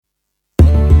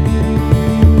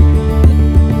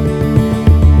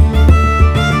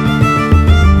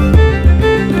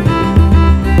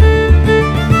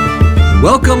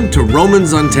Welcome to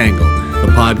Romans Untangled,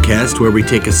 the podcast where we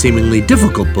take a seemingly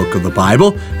difficult book of the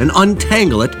Bible and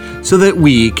untangle it so that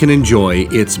we can enjoy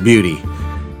its beauty.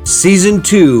 Season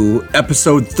 2,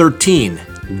 Episode 13,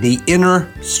 The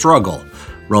Inner Struggle,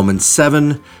 Romans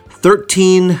 7,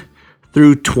 13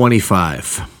 through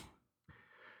 25.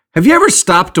 Have you ever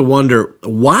stopped to wonder,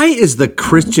 why is the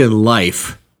Christian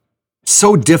life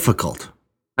so difficult?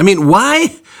 I mean,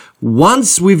 why,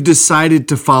 once we've decided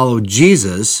to follow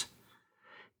Jesus,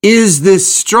 is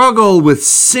this struggle with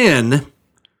sin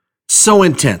so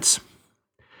intense?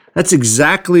 That's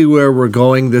exactly where we're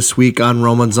going this week on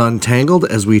Romans Untangled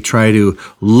as we try to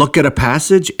look at a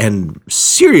passage and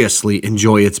seriously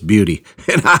enjoy its beauty.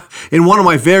 In one of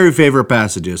my very favorite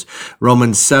passages,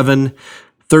 Romans 7,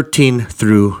 13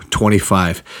 through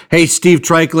 25. Hey, Steve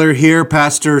Treichler here,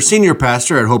 senior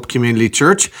pastor at Hope Community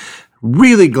Church.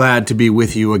 Really glad to be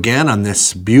with you again on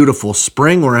this beautiful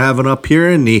spring we're having up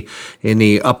here in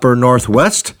the upper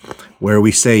Northwest, where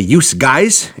we say "use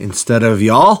guys" instead of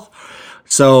y'all.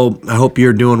 So I hope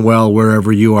you're doing well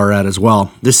wherever you are at as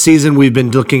well. This season we've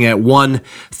been looking at one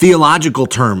theological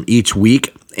term each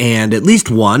week, and at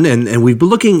least one, and we've been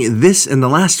looking at this in the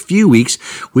last few weeks.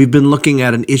 We've been looking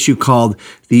at an issue called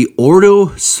the Ordo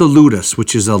Salutis,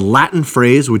 which is a Latin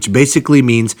phrase which basically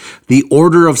means the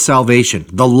order of salvation,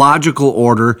 the logical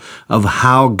order of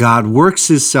how God works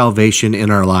his salvation in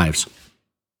our lives.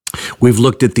 We've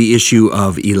looked at the issue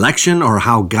of election, or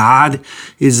how God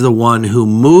is the one who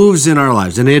moves in our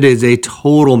lives. And it is a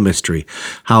total mystery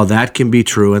how that can be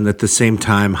true. And at the same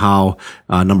time, how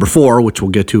number 4, which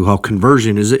we'll get to, how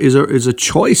conversion is a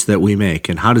choice that we make.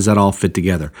 And how does that all fit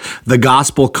together? The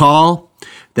gospel call,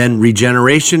 then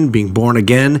regeneration, being born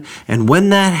again. And when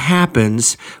that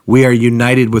happens, we are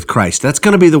united with Christ. That's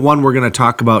going to be the one we're going to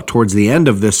talk about towards the end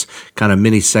of this kind of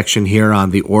mini section here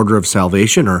on the order of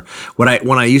salvation. Or when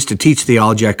I used to teach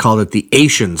theology, I called it the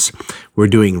Asians. We're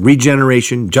doing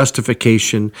regeneration,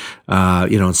 justification,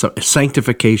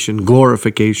 sanctification,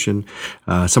 glorification.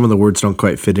 Some of the words don't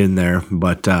quite fit in there,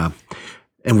 but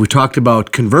and we talked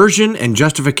about conversion and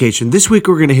justification. This week,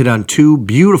 we're going to hit on two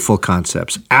beautiful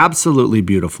concepts, absolutely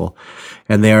beautiful.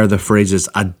 And they are the phrases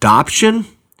adoption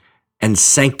and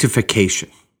sanctification.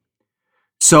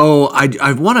 So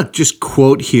I want to just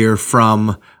quote here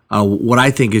from what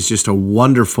I think is just a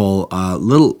wonderful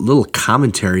little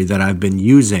commentary that I've been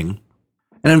using.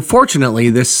 And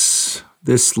unfortunately, this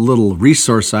little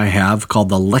resource I have called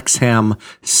the Lexham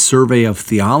Survey of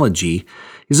Theology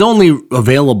is only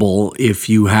available if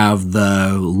you have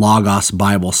the Logos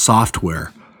Bible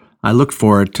software. I looked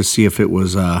for it to see if it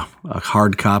was a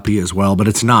hard copy as well, but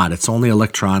it's not. It's only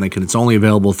electronic, and it's only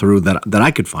available through that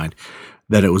I could find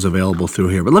that it was available through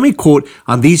here. But let me quote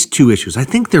on these two issues. I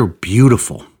think they're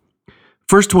beautiful.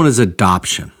 First one is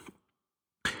adoption.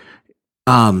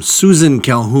 Susan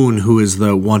Calhoun, who is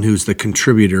the one who's the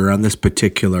contributor on this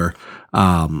particular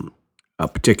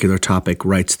topic,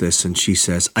 writes this, and she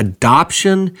says,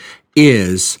 adoption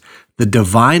is the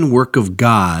divine work of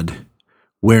God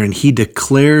wherein he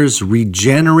declares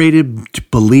regenerated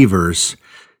believers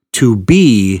to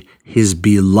be his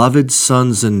beloved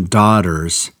sons and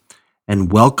daughters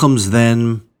and welcomes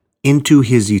them into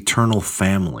his eternal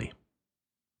family.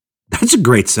 That's a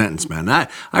great sentence, man.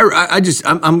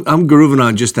 I'm grooving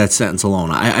on just that sentence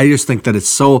alone. I just think that it's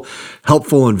so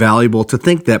helpful and valuable to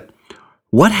think that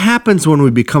what happens when we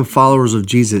become followers of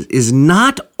Jesus is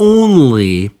not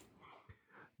only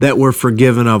that we're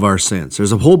forgiven of our sins.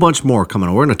 There's a whole bunch more coming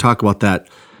on. We're going to talk about that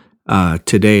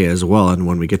today as well, and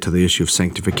when we get to the issue of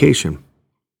sanctification.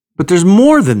 But there's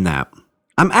more than that.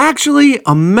 I'm actually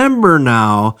a member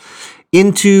now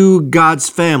into God's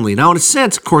family. Now, in a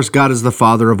sense, of course, God is the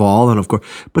Father of all, and of course,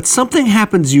 but something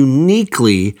happens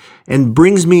uniquely and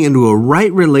brings me into a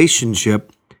right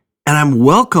relationship, and I'm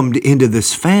welcomed into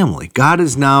this family. God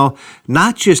is now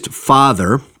not just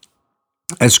Father,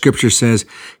 as Scripture says,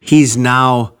 he's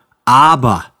now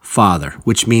Abba Father,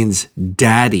 which means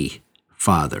Daddy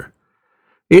Father.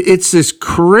 It's this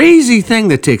crazy thing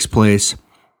that takes place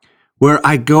where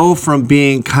I go from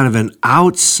being kind of an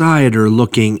outsider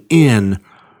looking in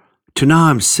to now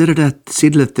I'm seated at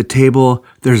the table.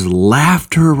 There's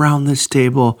laughter around this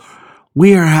table.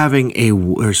 We are having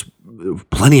there's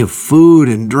plenty of food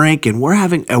and drink, and we're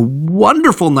having a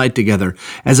wonderful night together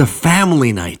as a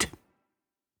family night.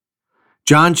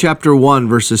 John chapter 1,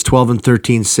 verses 12 and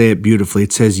 13 say it beautifully.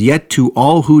 It says, yet to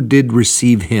all who did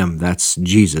receive him, that's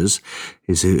Jesus,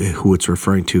 is who it's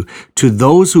referring to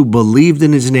those who believed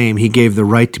in his name, he gave the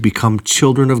right to become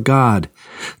children of God.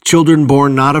 Children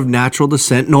born not of natural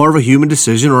descent, nor of a human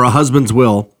decision or a husband's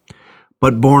will,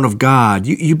 but born of God.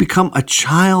 You become a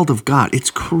child of God.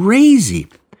 It's crazy.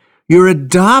 You're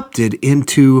adopted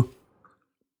into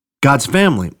God's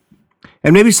family.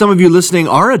 And maybe some of you listening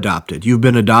are adopted. You've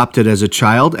been adopted as a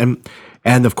child,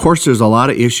 and of course there's a lot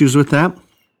of issues with that.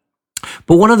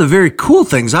 But one of the very cool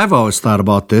things I've always thought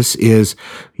about this is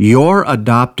your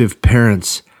adoptive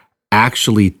parents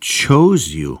actually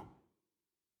chose you.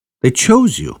 They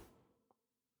chose you.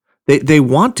 They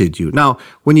wanted you. Now,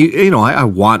 when I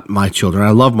want my children,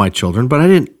 I love my children, but I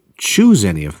didn't choose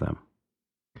any of them.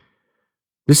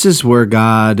 This is where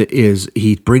God is.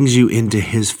 He brings you into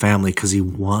his family because he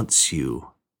wants you.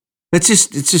 It's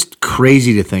just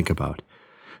crazy to think about.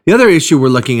 The other issue we're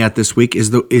looking at this week is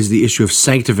the issue of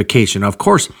sanctification. Now, of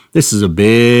course, this is a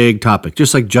big topic,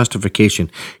 just like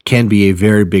justification can be a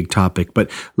very big topic.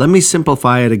 But let me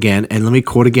simplify it again, and let me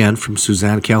quote again from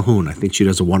Suzanne Calhoun. I think she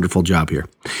does a wonderful job here.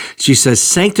 She says,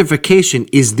 sanctification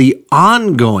is the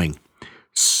ongoing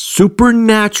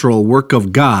supernatural work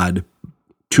of God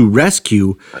to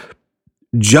rescue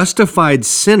justified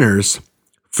sinners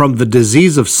from the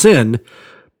disease of sin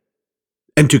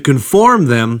and to conform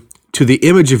them to the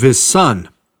image of his Son,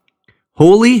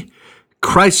 holy,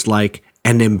 Christ-like,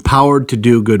 and empowered to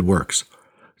do good works.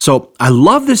 So I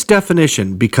love this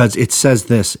definition because it says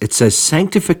this. It says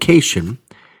sanctification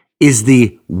is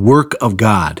the work of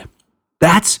God.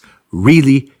 That's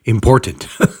really important.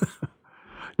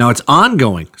 Now, it's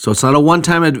ongoing, so it's not a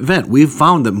one-time event. We've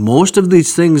found that most of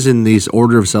these things in these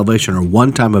order of salvation are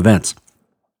one-time events.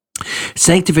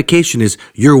 Sanctification is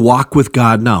your walk with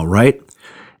God now, right?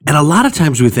 And a lot of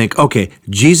times we think, okay,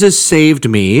 Jesus saved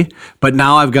me, but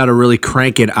now I've got to really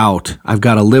crank it out. I've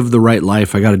got to live the right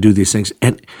life. I got to do these things.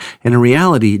 And in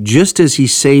reality, just as he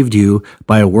saved you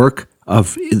by a work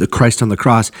of the Christ on the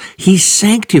cross, he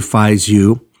sanctifies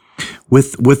you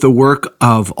with the work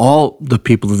of all the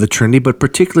people of the Trinity, but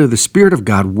particularly the Spirit of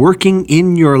God working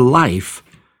in your life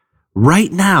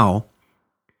right now.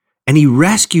 And he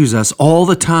rescues us all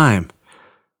the time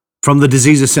from the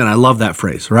disease of sin. I love that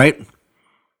phrase, right?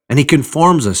 And he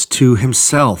conforms us to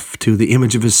himself, to the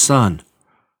image of his Son,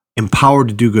 empowered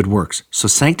to do good works. So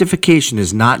sanctification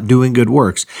is not doing good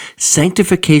works.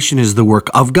 Sanctification is the work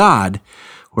of God,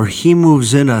 where he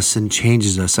moves in us and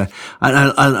changes us.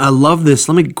 I love this.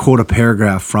 Let me quote a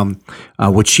paragraph from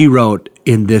what she wrote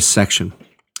in this section,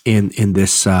 in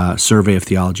this survey of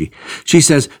theology. She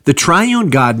says, the triune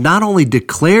God not only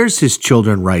declares his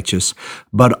children righteous,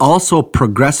 but also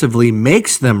progressively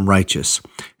makes them righteous,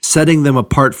 setting them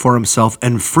apart for himself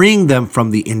and freeing them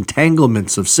from the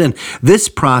entanglements of sin. This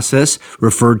process,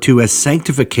 referred to as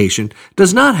sanctification,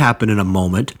 does not happen in a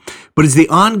moment, but is the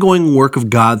ongoing work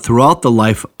of God throughout the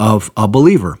life of a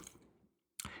believer.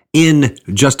 In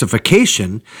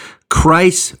justification,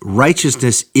 Christ's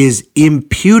righteousness is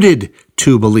imputed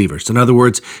to believers. In other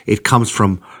words, it comes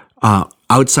from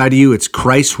outside of you. It's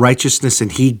Christ's righteousness,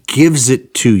 and he gives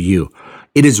it to you.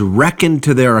 It is reckoned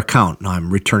to their account. Now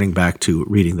I'm returning back to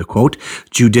reading the quote,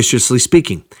 judiciously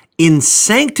speaking. In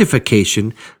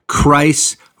sanctification,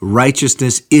 Christ's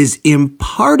righteousness is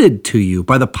imparted to you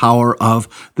by the power of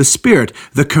the Spirit.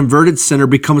 The converted sinner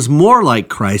becomes more like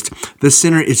Christ. The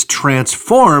sinner is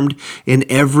transformed in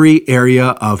every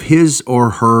area of his or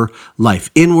her life,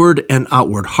 inward and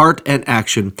outward, heart and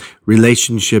action,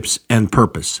 relationships and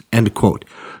purpose. End quote.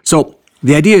 So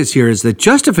the idea is that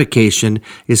justification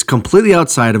is completely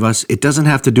outside of us. It doesn't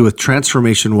have to do with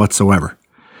transformation whatsoever.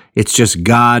 It's just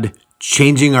God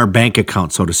changing our bank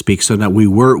account, so to speak, so that we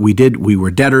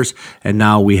were debtors, and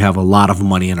now we have a lot of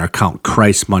money in our account,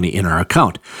 Christ's money in our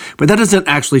account. But that doesn't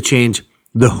actually change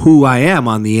the who I am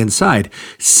on the inside.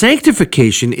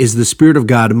 Sanctification is the Spirit of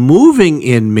God moving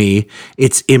in me.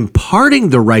 It's imparting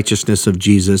the righteousness of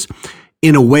Jesus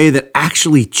in a way that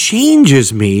actually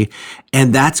changes me,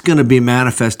 and that's going to be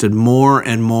manifested more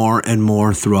and more and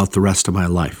more throughout the rest of my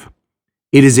life.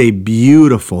 It is a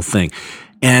beautiful thing.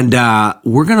 And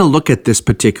we're going to look at this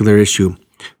particular issue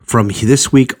from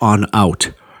this week on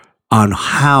out, on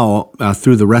how,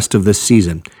 through the rest of this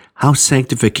season, how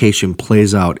sanctification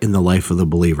plays out in the life of the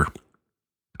believer.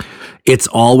 It's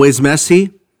always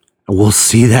messy, and we'll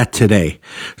see that today.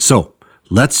 So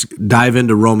let's dive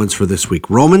into Romans for this week.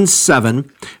 Romans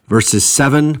 7, verses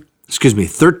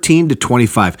 13 to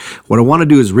 25. What I want to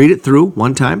do is read it through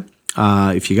one time.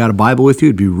 If you got a Bible with you,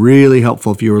 it'd be really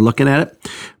helpful if you were looking at it.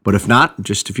 But if not,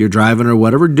 just if you're driving or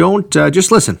whatever, don't,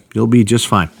 just listen. You'll be just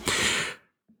fine.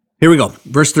 Here we go.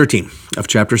 Verse 13 of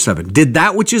chapter 7. Did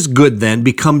that which is good then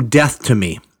become death to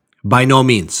me? By no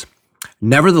means.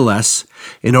 Nevertheless,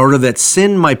 in order that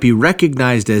sin might be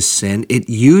recognized as sin, it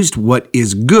used what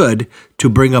is good to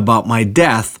bring about my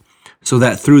death, so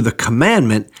that through the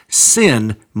commandment,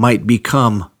 sin might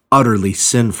become utterly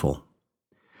sinful.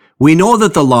 We know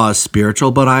that the law is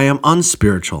spiritual, but I am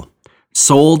unspiritual,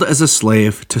 sold as a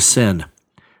slave to sin.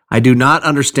 I do not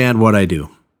understand what I do.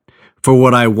 For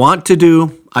what I want to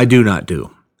do, I do not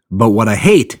do. But what I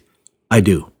hate, I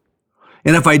do.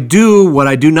 And if I do what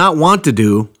I do not want to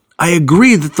do, I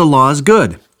agree that the law is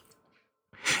good.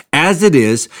 As it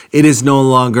is no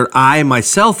longer I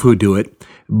myself who do it,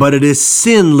 but it is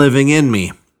sin living in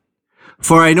me.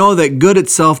 For I know that good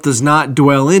itself does not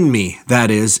dwell in me,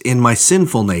 that is, in my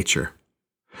sinful nature.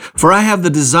 For I have the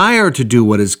desire to do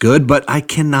what is good, but I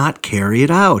cannot carry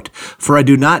it out. For I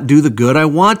do not do the good I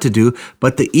want to do,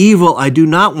 but the evil I do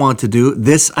not want to do,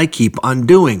 this I keep on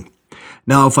doing.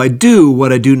 Now, if I do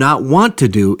what I do not want to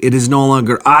do, it is no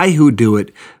longer I who do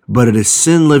it, but it is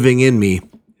sin living in me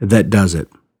that does it.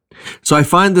 So I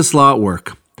find this law at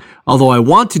work. Although I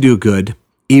want to do good,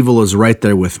 evil is right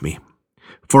there with me.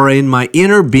 For in my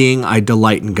inner being I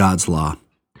delight in God's law.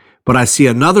 But I see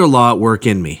another law at work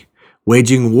in me,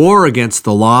 waging war against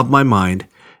the law of my mind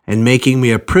and making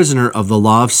me a prisoner of the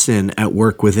law of sin at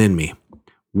work within me.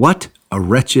 What a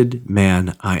wretched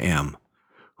man I am!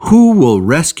 Who will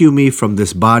rescue me from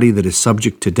this body that is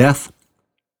subject to death?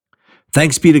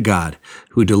 Thanks be to God,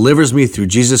 who delivers me through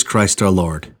Jesus Christ our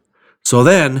Lord. So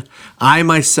then, I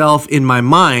myself in my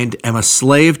mind am a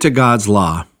slave to God's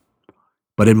law,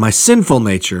 but in my sinful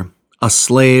nature, a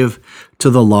slave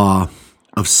to the law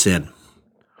of sin.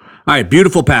 All right,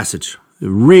 beautiful passage.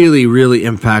 Really, really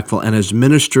impactful and has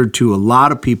ministered to a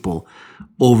lot of people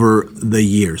over the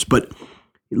years. But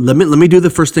let me do the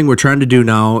first thing we're trying to do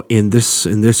now in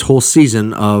this whole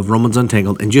season of Romans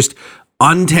Untangled, and just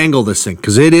untangle this thing,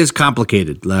 because it is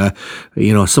complicated.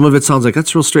 Some of it sounds like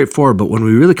that's real straightforward, but when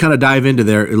we really kind of dive into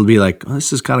there, it'll be like, oh,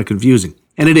 this is kind of confusing.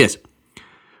 And it is.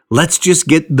 Let's just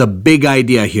get the big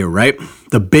idea here, right?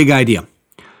 The big idea.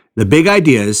 The big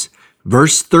idea is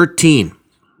verse 13.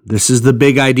 This is the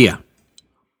big idea.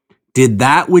 Did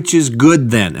that which is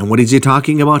good then. And what is he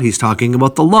talking about? He's talking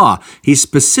about the law. He's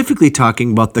specifically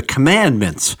talking about the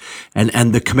commandments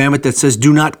and the commandment that says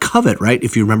do not covet, right?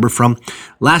 If you remember from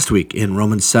last week in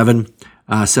Romans 7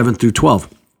 through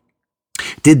 12.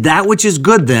 Did that which is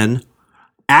good then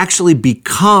actually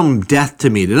become death to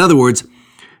me? In other words,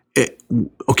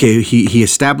 he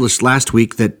established last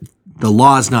week that the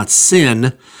law is not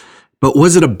sin, but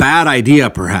was it a bad idea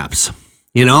perhaps?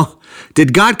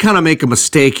 Did God kind of make a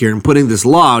mistake here in putting this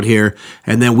law out here,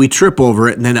 and then we trip over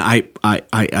it, and then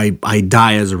I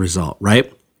die as a result,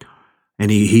 right? And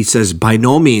he says, by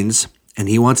no means, and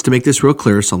he wants to make this real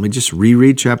clear, so let me just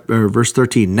reread verse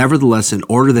 13. Nevertheless, in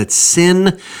order that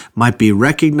sin might be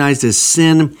recognized as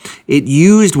sin, it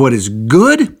used what is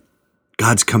good,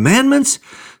 God's commandments,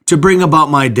 to bring about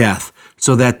my death,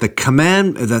 so that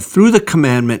through the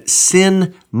commandment,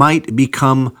 sin might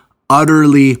become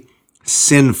utterly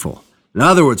sinful. In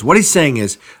other words, what he's saying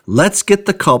is, let's get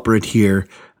the culprit here.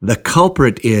 The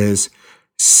culprit is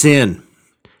sin.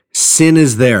 Sin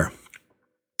is there.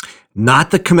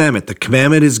 Not the commandment. The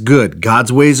commandment is good.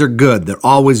 God's ways are good. They're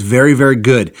always very, very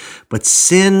good. But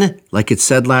sin, like it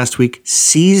said last week,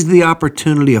 seized the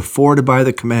opportunity afforded by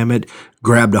the commandment,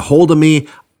 grabbed a hold of me.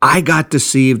 I got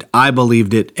deceived. I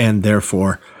believed it. And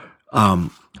therefore,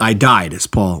 I died, as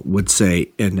Paul would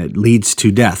say, and it leads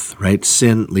to death, right?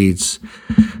 Sin leads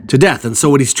to death. And so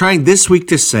what he's trying this week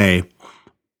to say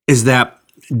is that,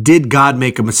 did God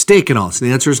make a mistake in all this? And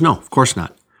the answer is no, of course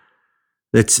not.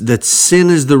 That sin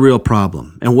is the real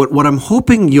problem. And what I'm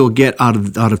hoping you'll get out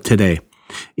of today,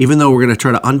 even though we're going to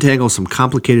try to untangle some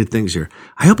complicated things here,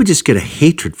 I hope you just get a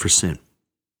hatred for sin.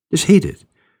 Just hate it.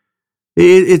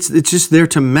 It's just there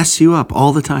to mess you up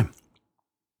all the time.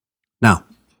 Now,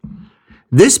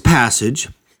 this passage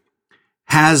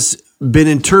has been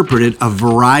interpreted a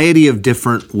variety of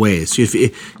different ways.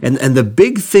 And the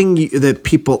big thing that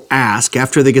people ask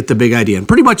after they get the big idea, and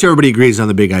pretty much everybody agrees on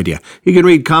the big idea. You can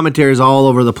read commentaries all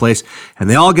over the place, and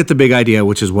they all get the big idea,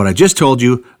 which is what I just told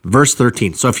you, verse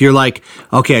 13. So if you're like,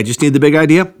 okay, I just need the big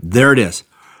idea, there it is.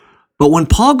 But when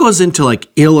Paul goes into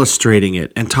illustrating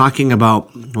it and talking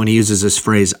about, when he uses this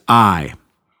phrase, I,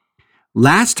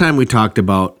 last time we talked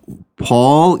about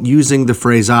Paul using the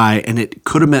phrase I, and it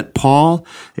could have meant Paul,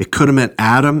 it could have meant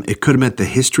Adam, it could have meant the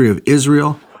history of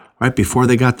Israel, right, before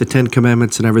they got the Ten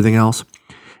Commandments and everything else.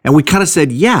 And we kind of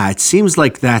said, yeah, it seems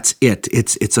like that's it.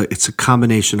 It's a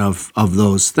combination of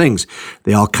those things.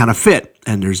 They all kind of fit,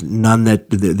 and there's none that,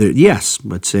 yes,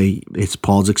 let's say it's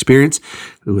Paul's experience.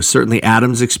 It was certainly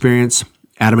Adam's experience,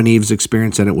 Adam and Eve's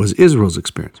experience, and it was Israel's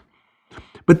experience.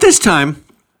 But this time,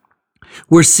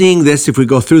 We're seeing this if we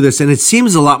go through this, and it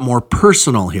seems a lot more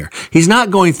personal here. He's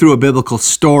not going through a biblical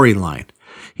storyline.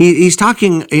 He's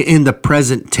talking in the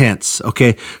present tense,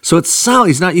 okay? So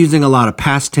he's not using a lot of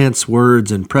past tense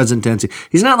words and present tense.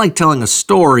 He's not like telling a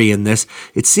story in this.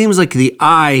 It seems like the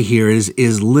I here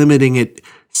is limiting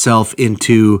itself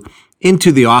into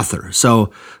the author.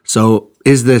 So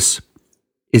is this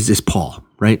Paul,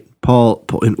 right? Paul,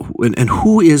 and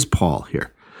who is Paul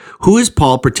here? Who is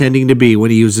Paul pretending to be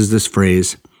when he uses this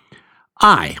phrase,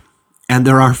 I? And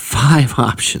there are 5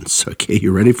 options. Okay,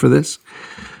 you ready for this?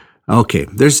 Okay,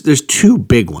 there's 2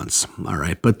 big ones, all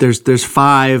right, but there's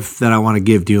 5 that I want to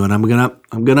give to you, and I'm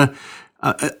gonna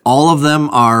all of them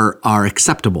are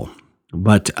acceptable,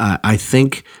 but I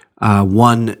think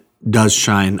one does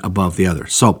shine above the other.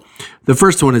 So the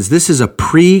first one is, this is a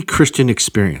pre-Christian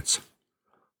experience,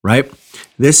 right?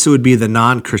 This would be the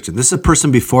non-Christian. This is a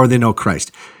person before they know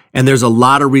Christ. And there's a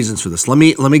lot of reasons for this. Let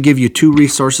me give you 2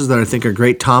 resources that I think are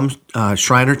great. Thomas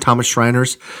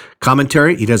Schreiner's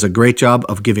commentary. He does a great job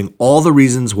of giving all the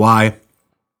reasons why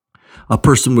a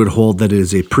person would hold that it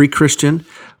is a pre-Christian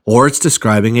or it's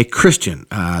describing a Christian.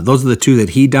 Those are the 2 that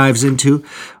he dives into.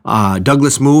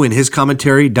 Douglas Moo, in his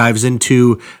commentary, dives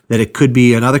into that it could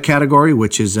be another category,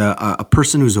 which is a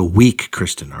person who's a weak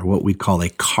Christian, or what we call a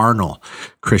carnal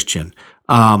Christian.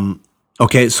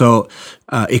 Okay, so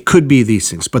it could be these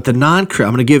things, but the I'm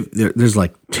going to give, there's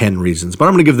like 10 reasons, but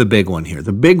I'm going to give the big one here.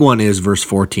 The big one is verse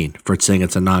 14, for it's saying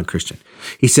it's a non-Christian.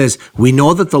 He says, we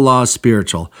know that the law is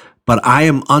spiritual, but I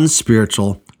am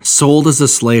unspiritual, sold as a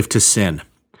slave to sin.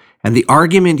 And the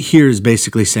argument here is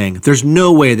basically saying there's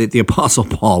no way that the Apostle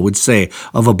Paul would say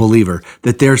of a believer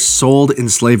that they're sold in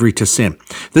slavery to sin.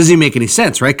 Doesn't even make any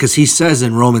sense, right? Because he says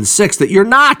in Romans 6 that you're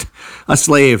not a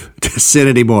slave to sin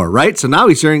anymore, right? So now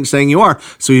he's saying you are.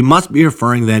 So he must be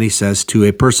referring then, he says, to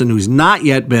a person who's not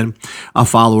yet been a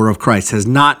follower of Christ, has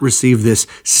not received this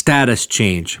status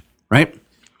change, right?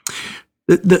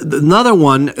 Another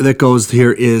one that goes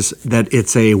here is that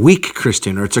it's a weak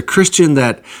Christian, or it's a Christian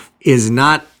that is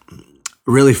not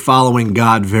really following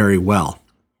God very well.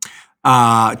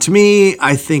 To me,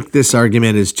 I think this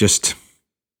argument is just,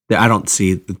 I don't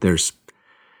see that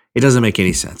it doesn't make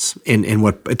any sense.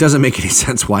 It doesn't make any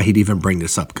sense why he'd even bring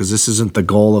this up, because this isn't the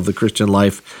goal of the Christian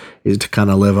life, is to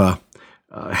kind of live a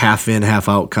half in, half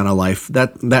out kind of life.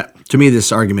 That to me,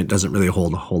 this argument doesn't really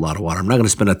hold a whole lot of water. I'm not going to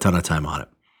spend a ton of time on it.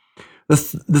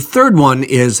 The third one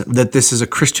is that this is a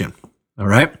Christian, all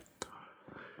right?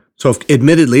 So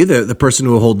admittedly, the person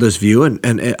who will hold this view, and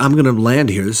I'm going to land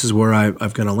here, this is where I'm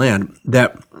going to land,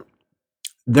 that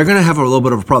they're going to have a little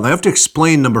bit of a problem. I have to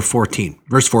explain number 14,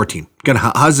 verse 14. Again,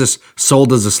 how's this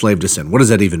sold as a slave to sin? What does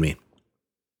that even mean?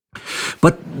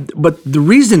 But the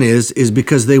reason is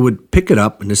because they would pick it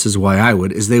up, and this is why I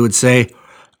would, is they would say,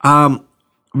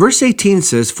 verse 18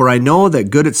 says, for I know that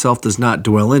good itself does not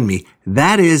dwell in me.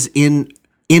 That is in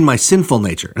my sinful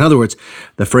nature. In other words,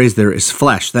 the phrase there is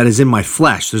flesh. That is in my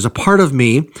flesh. There's a part of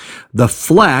me, the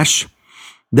flesh,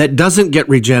 that doesn't get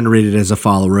regenerated as a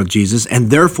follower of Jesus, and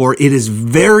therefore it is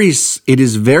very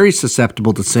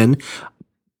susceptible to sin.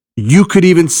 You could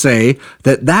even say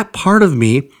that part of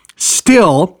me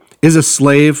still is a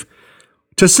slave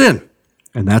to sin.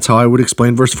 And that's how I would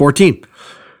explain verse 14.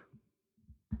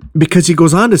 Because he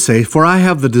goes on to say, for I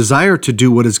have the desire to do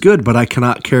what is good, but I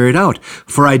cannot carry it out.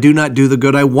 For I do not do the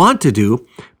good I want to do,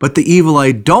 but the evil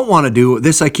I don't want to do,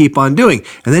 this I keep on doing.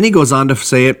 And then he goes on to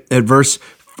say it at verse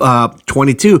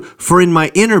 22, for in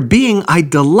my inner being I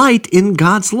delight in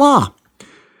God's law.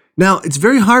 Now, it's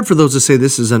very hard for those to say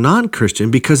this is a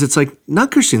non-Christian, because it's like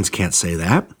non-Christians can't say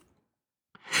that.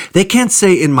 They can't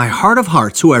say in my heart of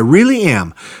hearts, who I really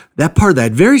am, that part,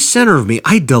 that very center of me,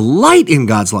 I delight in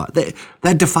God's law.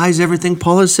 That defies everything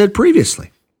Paul has said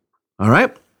previously. All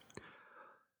right?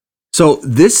 So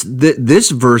this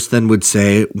verse then would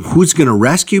say, who's going to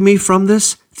rescue me from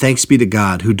this? Thanks be to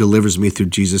God who delivers me through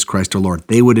Jesus Christ our Lord.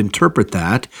 They would interpret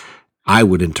that, I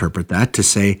would interpret that to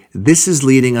say, this is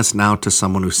leading us now to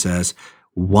someone who says,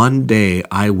 one day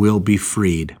I will be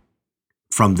freed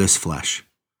from this flesh.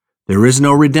 There is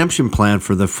no redemption plan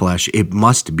for the flesh. It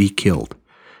must be killed.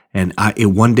 And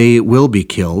one day it will be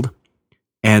killed,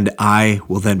 and I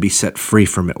will then be set free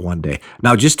from it one day.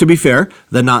 Now, just to be fair,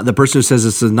 the person who says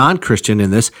it's a non-Christian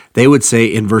in this, they would say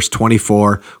in verse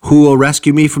 24, who will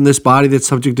rescue me from this body that's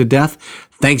subject to death?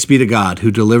 Thanks be to God who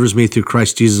delivers me through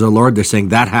Christ Jesus our Lord. They're saying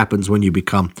that happens when you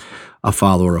become a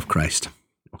follower of Christ.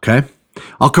 Okay?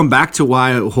 I'll come back to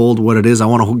why I hold what it is. I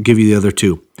want to give you the other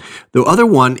 2. The other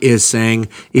one is saying,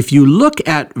 if you look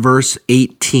at verse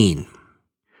 18,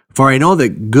 for I know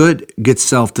that good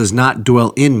itself does not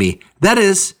dwell in me, that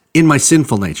is, in my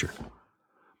sinful nature.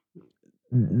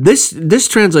 This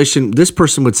translation, this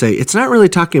person would say, it's not really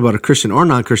talking about a Christian or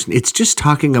non-Christian. It's just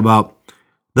talking about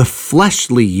the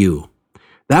fleshly you.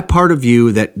 That part of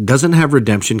you that doesn't have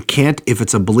redemption can't, if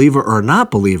it's a believer or a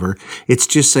not believer, it's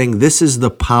just saying this is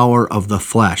the power of the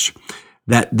flesh,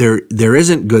 that there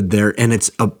isn't good there, and it's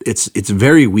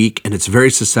very weak, and it's very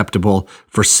susceptible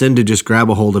for sin to just grab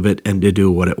a hold of it and to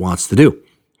do what it wants to do.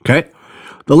 Okay?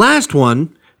 The last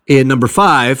one in number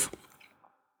 5,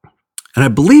 and I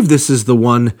believe this is the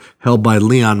one held by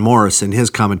Leon Morris in his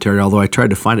commentary, although I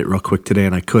tried to find it real quick today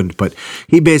and I couldn't. But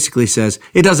he basically says,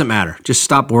 it doesn't matter. Just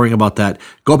stop worrying about that.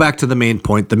 Go back to the main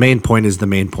point. The main point is the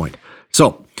main point.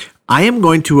 So I am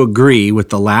going to agree with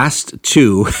the last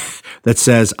two that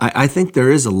says, I think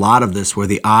there is a lot of this where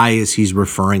the I is he's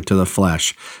referring to the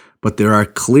flesh. But there are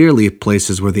clearly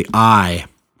places where the I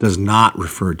does not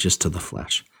refer just to the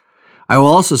flesh. I will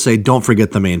also say, don't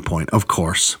forget the main point, of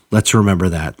course. Let's remember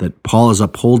that Paul is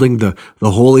upholding the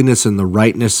holiness and the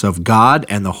rightness of God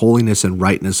and the holiness and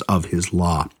rightness of his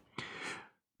law.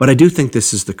 But I do think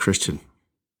this is the Christian.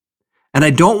 And I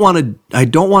don't want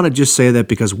to just say that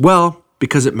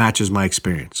because it matches my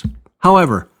experience.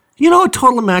 However, it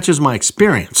totally matches my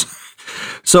experience.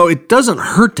 So it doesn't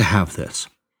hurt to have this.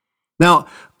 Now,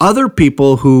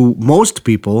 most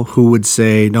people who would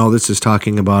say, no, this is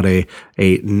talking about a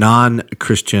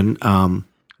non-Christian,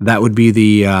 that would be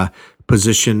the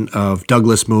position of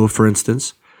Douglas Moo, for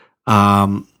instance.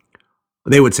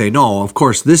 They would say, no, of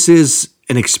course, this is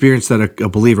an experience that a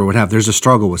believer would have. There's a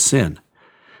struggle with sin.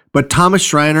 But Thomas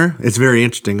Schreiner, it's very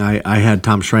interesting. I had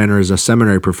Tom Schreiner as a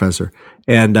seminary professor,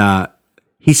 and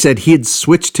he said he had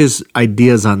switched his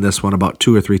ideas on this one about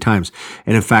 2 or 3 times.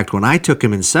 And in fact, when I took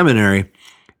him in seminary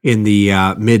in the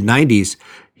mid-90s,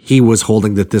 he was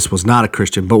holding that this was not a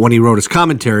Christian. But when he wrote his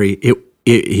commentary,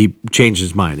 he changed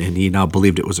his mind, and he now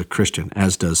believed it was a Christian,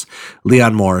 as does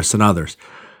Leon Morris and others.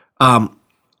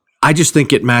 I just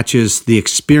think it matches the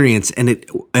experience. And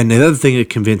the other thing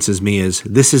it convinces me is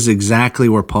this is exactly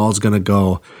where Paul's going to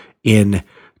go in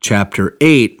chapter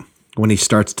 8 when he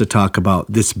starts to talk about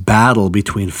this battle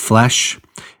between flesh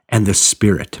and the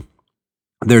spirit.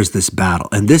 There's this battle,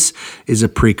 and this is a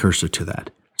precursor to that.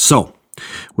 So,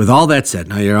 with all that said,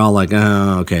 now you're all like,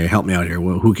 oh, okay, help me out here.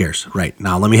 Well, who cares? Right.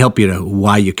 Now, let me help you to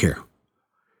why you care.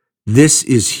 This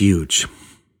is huge,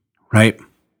 right?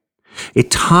 It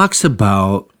talks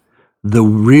about the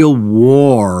real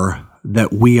war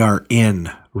that we are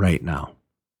in right now.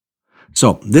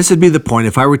 So this would be the point.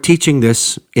 If I were teaching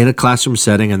this in a classroom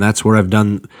setting, and that's where I've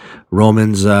done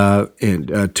Romans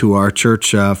to our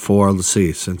church for,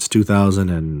 since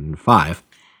 2005,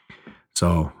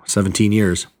 so 17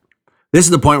 years. This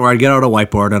is the point where I'd get out a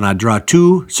whiteboard and I'd draw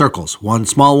 2 circles, one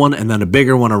small one and then a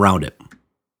bigger one around it.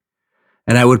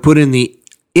 And I would put in the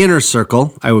inner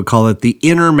circle, I would call it the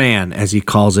inner man, as he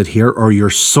calls it here, or your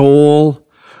soul,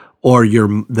 or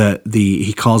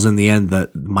he calls in the end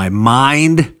my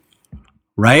mind,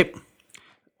 right?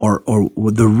 Or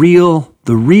the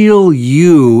real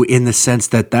you, in the sense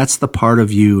that that's the part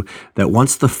of you that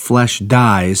once the flesh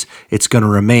dies, it's going to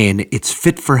remain. It's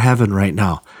fit for heaven right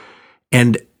now.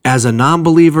 And as a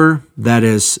non-believer,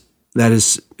 it's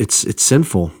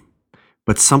sinful.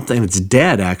 But something that's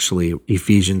dead, actually,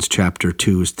 Ephesians chapter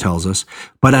 2 tells us.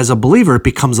 But as a believer, it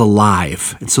becomes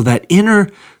alive. And so that inner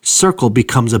circle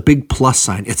becomes a big plus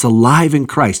sign. It's alive in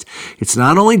Christ. It's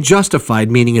not only justified,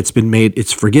 meaning it's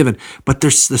forgiven, but the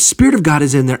Spirit of God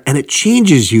is in there, and it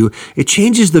changes you. It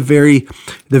changes the very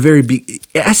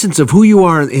essence of who you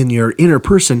are in your inner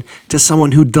person to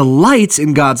someone who delights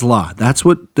in God's law. That's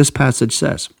what this passage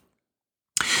says.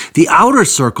 The outer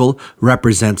circle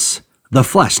represents the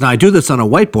flesh. Now, I do this on a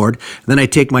whiteboard, then I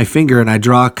take my finger and I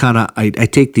draw I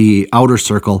take the outer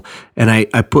circle and I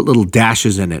put little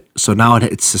dashes in it. So now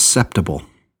it's susceptible,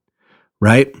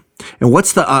 right? And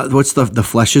what's the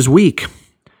flesh is weak.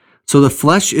 So the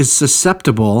flesh is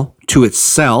susceptible to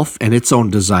itself and its own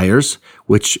desires,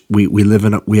 which we live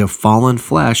in. We have fallen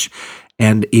flesh,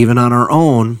 and even on our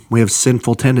own, we have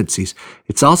sinful tendencies.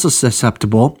 It's also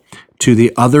susceptible to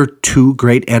the other 2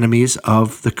 great enemies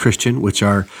of the Christian, which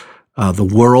are the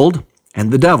world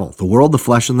and the devil. The world, the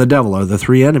flesh, and the devil are the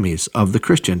 3 enemies of the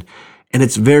Christian, and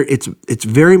it's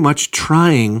very much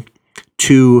trying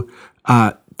to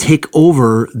take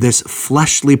over this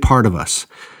fleshly part of us.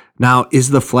 Now, is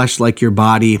the flesh like your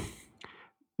body?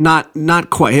 Not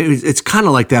quite. It's kind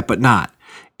of like that, but not.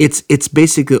 It's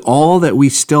basically all that we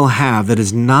still have that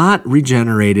is not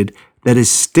regenerated, that is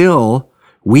still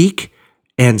weak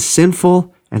and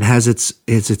sinful and has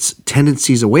its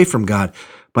tendencies away from God.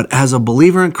 But as a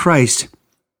believer in Christ,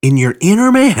 in your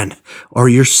inner man or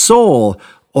your soul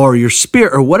or your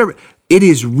spirit or whatever, It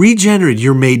is regenerated.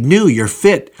 You're made new. You're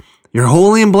fit. You're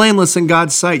holy and blameless in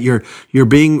God's sight.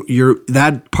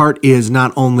 That part is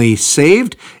not only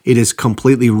saved, it is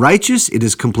completely righteous. It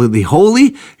is completely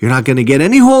holy. You're not going to get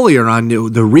any holier on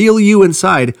the real you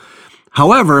inside.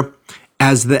 However,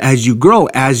 as you grow,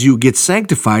 as you get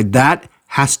sanctified, that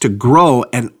has to grow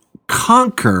and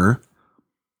conquer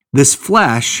this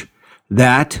flesh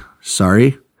that,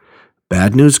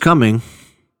 bad news coming,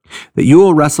 that you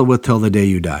will wrestle with till the day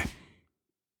you die.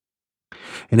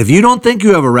 And if you don't think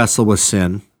you have a wrestle with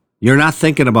sin, you're not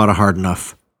thinking about it hard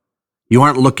enough. You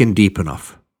aren't looking deep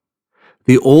enough.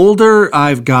 The older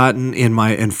I've gotten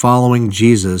in following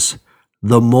Jesus,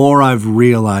 the more I've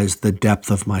realized the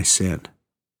depth of my sin.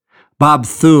 Bob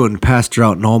Thune, pastor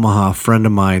out in Omaha, a friend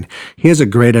of mine, he has a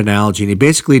great analogy, and he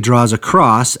basically draws a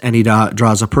cross, and he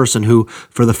draws a person who,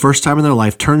 for the first time in their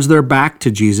life, turns their back to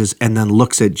Jesus and then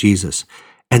looks at Jesus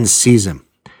and sees him.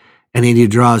 And he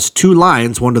draws two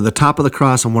lines, one to the top of the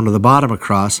cross and one to the bottom of the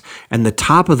cross. And the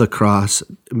top of the cross,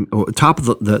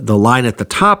 the line at the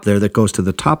top there that goes to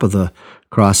the top of the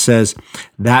cross says,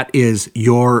 that is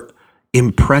your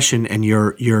impression and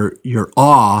your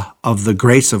awe of the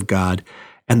grace of God.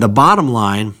 And the bottom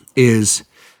line is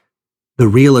the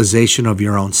realization of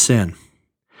your own sin.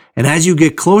 And as you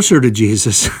get closer to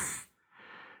Jesus,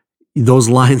 those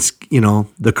lines,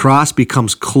 the cross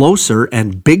becomes closer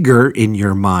and bigger in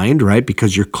your mind, right?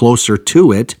 Because you're closer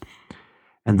to it.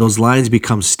 And those lines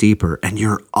become steeper. And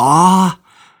your awe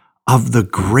of the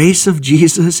grace of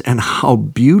Jesus and how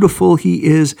beautiful he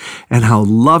is and how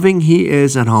loving he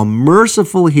is and how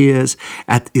merciful he is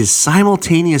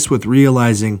simultaneous with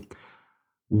realizing,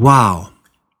 wow,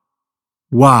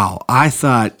 I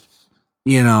thought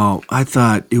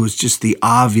it was just the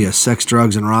obvious sex,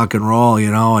 drugs, and rock and roll,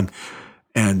 and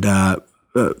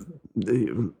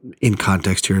in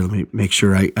context here, let me make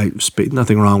sure I speak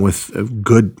nothing wrong with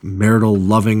good marital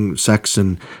loving sex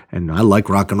and I like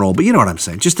rock and roll, but you know what I'm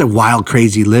saying? Just a wild,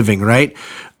 crazy living, right?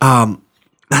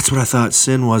 That's what I thought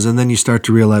sin was. And then you start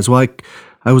to realize, well,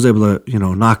 I was able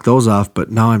to, knock those off,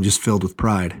 but now I'm just filled with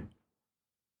pride.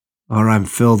 Or I'm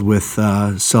filled with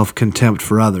self-contempt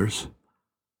for others.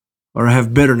 Or I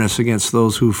have bitterness against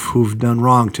those who've done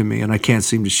wrong to me, and I can't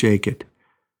seem to shake it.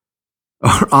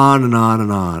 Or on and on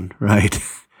and on, right?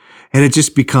 And it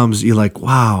just becomes, you're like,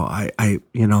 wow, and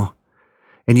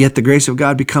yet the grace of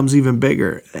God becomes even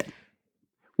bigger.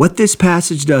 What this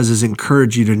passage does is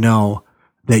encourage you to know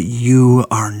that you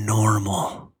are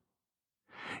normal.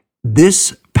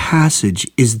 This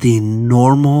passage is the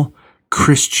normal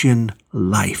Christian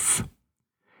life.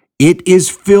 It is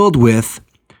filled with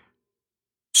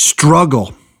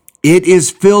struggle. It is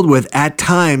filled with, at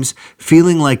times,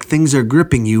 feeling like things are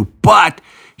gripping you. But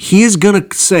he is going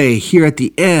to say here at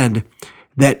the end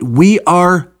that we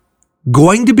are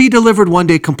going to be delivered one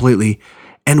day completely.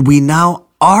 And we now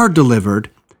are delivered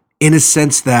in a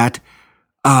sense that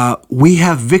we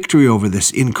have victory over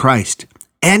this in Christ.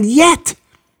 And yet,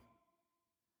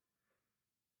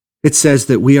 it says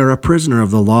that we are a prisoner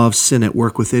of the law of sin at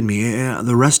work within me.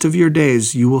 The rest of your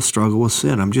days, you will struggle with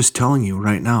sin. I'm just telling you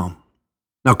right now.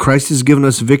 Now, Christ has given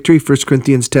us victory. 1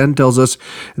 Corinthians 10 tells us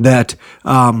that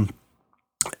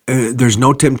there's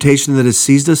no temptation that has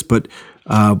seized us, but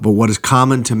what is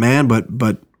common to man,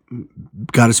 but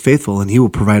God is faithful, and he will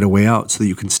provide a way out so that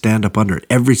you can stand up under it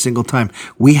every single time.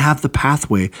 We have the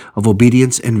pathway of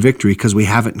obedience and victory because we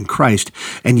have it in Christ,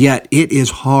 and yet it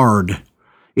is hard.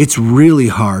 It's really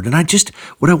hard. And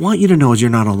what I want you to know is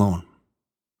you're not alone.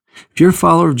 If you're a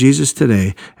follower of Jesus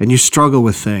today and you struggle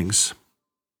with things,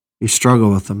 you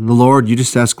struggle with them. The Lord, you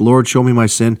just ask, Lord, show me my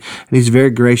sin. And he's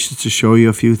very gracious to show you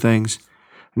a few things.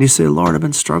 And you say, Lord, I've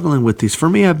been struggling with these. For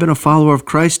me, I've been a follower of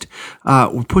Christ.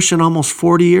 We're pushing almost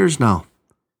 40 years now.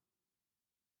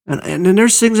 And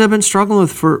there's things I've been struggling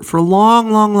with for a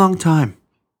long, long, long time.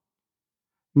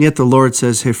 And yet the Lord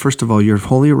says, hey, first of all, you're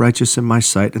holy and righteous in my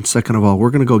sight. And second of all,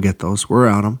 we're going to go get those. We're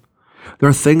on them. There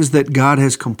are things that God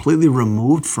has completely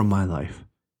removed from my life.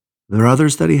 There are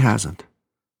others that he hasn't.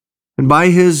 And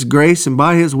by his grace and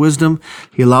by his wisdom,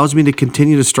 he allows me to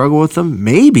continue to struggle with them.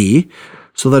 Maybe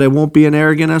so that I won't be an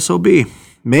arrogant SOB.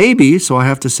 Maybe so I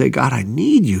have to say, God, I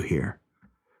need you here.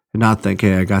 And not think,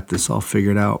 hey, I got this all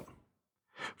figured out.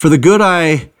 For the good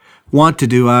I want to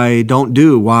do, I don't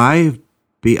do. Why?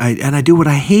 And I do what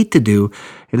I hate to do,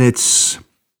 and it's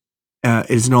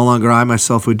no longer I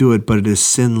myself who do it, but it is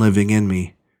sin living in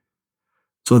me.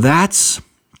 So that's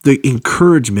the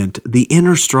encouragement, the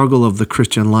inner struggle of the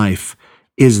Christian life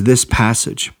is this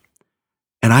passage.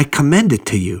 And I commend it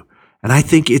to you. And I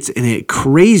think it's a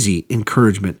crazy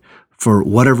encouragement for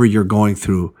whatever you're going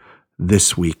through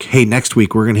this week. Hey, next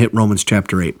week we're going to hit Romans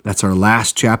chapter 8. That's our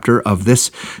last chapter of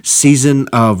this season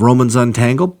of Romans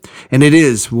Untangled, and it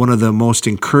is one of the most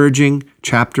encouraging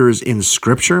chapters in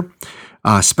Scripture,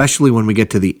 especially when we get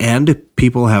to the end.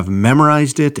 People have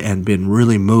memorized it and been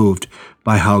really moved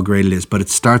by how great it is. But it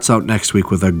starts out next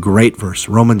week with a great verse,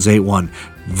 Romans 8:1.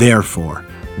 Therefore,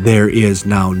 there is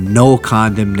now no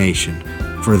condemnation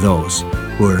for those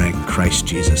who are in Christ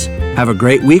Jesus. Have a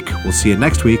great week. We'll see you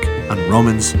next week on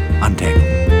Romans Untangled.